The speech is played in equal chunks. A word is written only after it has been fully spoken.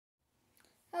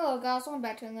Hello guys, welcome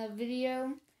back to another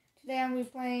video. Today I'm going to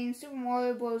be playing Super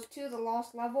Mario Bros. 2 The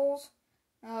Lost Levels,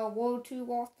 World 2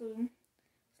 walkthrough.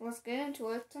 So let's get into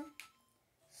it.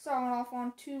 Starting off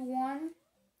on 2-1.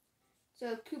 It's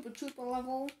a Koopa Troopa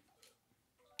level.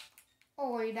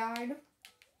 Oh, he died.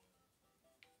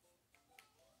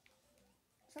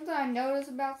 Something I noticed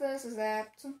about this is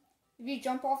that if you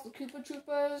jump off the Koopa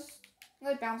Troopas,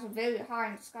 they bounce very high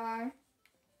in the sky.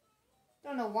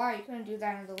 Don't know why you couldn't do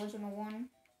that in the original one.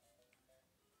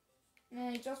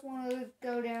 And you just want to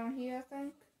go down here, I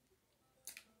think.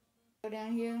 Go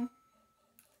down here.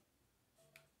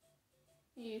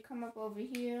 You come up over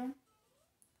here.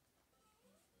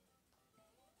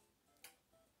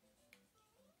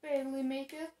 Barely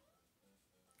make it.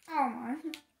 Oh my.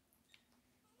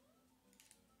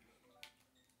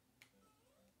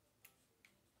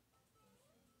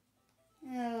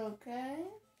 Okay.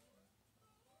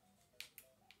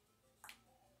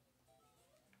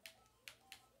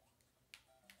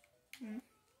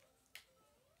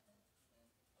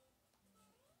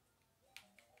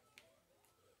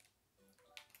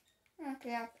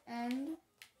 Okay, at the end.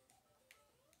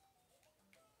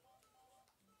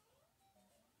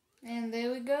 And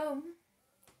there we go.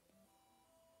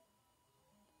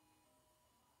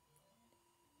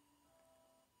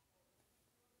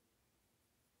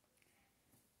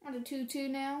 On to 2-2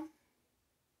 now.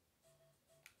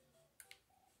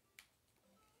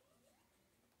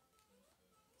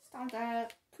 Stomp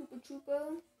that Koopa Troopa.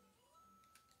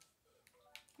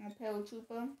 And Pale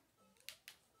Troopa.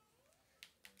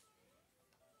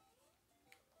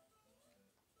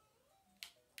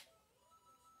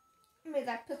 Made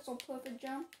that pixel perfect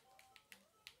jump.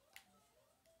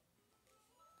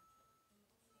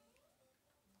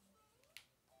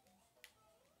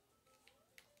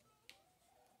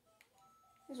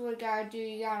 Here's what you gotta do.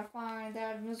 You gotta find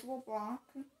that invisible block.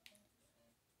 And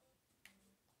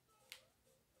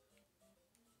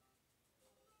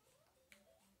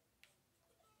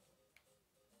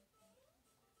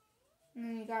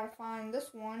then you gotta find this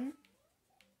one.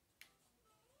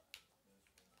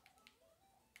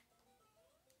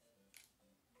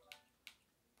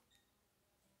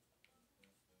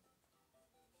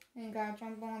 And you gotta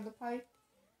jump on the pipe.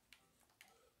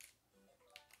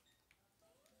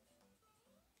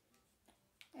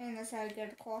 And that's how you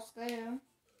get across there.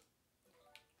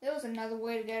 There was another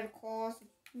way to get across.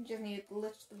 You just need to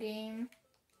glitch the game.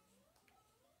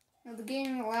 Now, the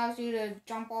game allows you to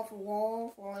jump off a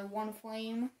wall for like one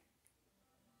frame.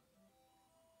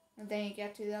 And then you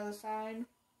get to the other side.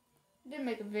 I did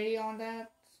make a video on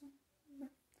that.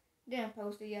 Didn't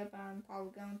post it yet, but I'm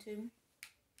probably going to.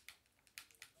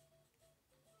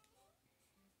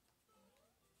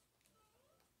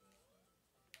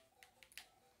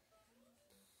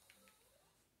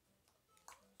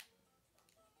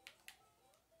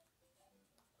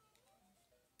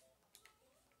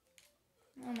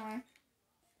 Oh my.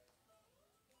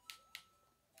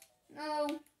 No.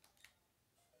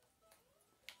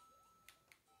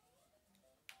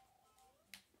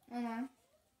 Oh my.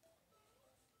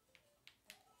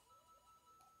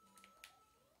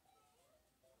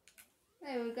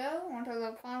 There we go. Onto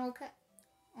the final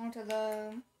onto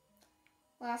the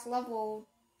last level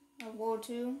of World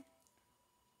 2.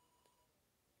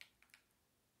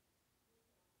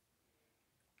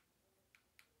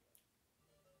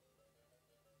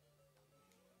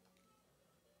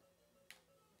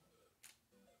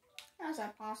 How's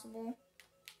that possible?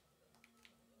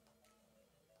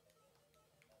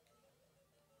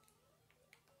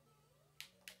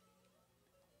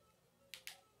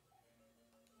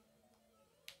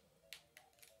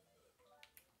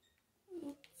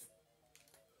 Oops.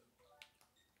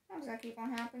 How does that keep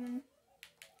on happening?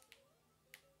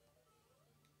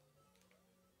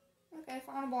 Okay,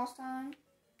 final boss time.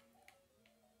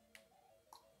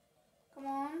 Come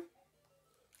on.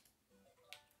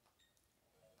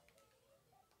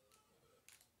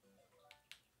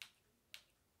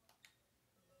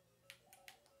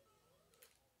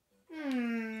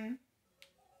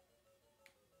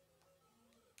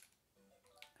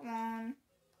 Come on.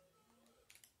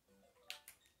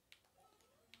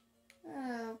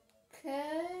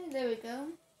 Okay, there we go.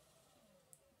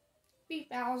 Beat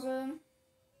Bowser.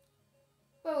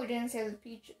 But we didn't save the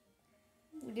Peach.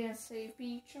 We didn't save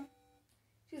Peach.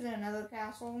 She's in another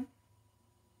castle.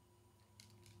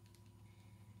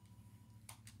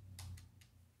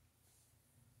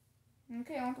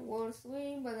 Okay, on to World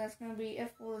 3, but that's going to be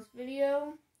it for this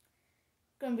video.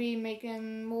 Going to be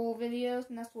making more videos,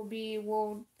 and this will be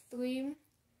World 3.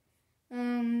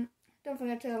 Don't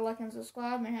forget to like and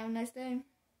subscribe, and have a nice day.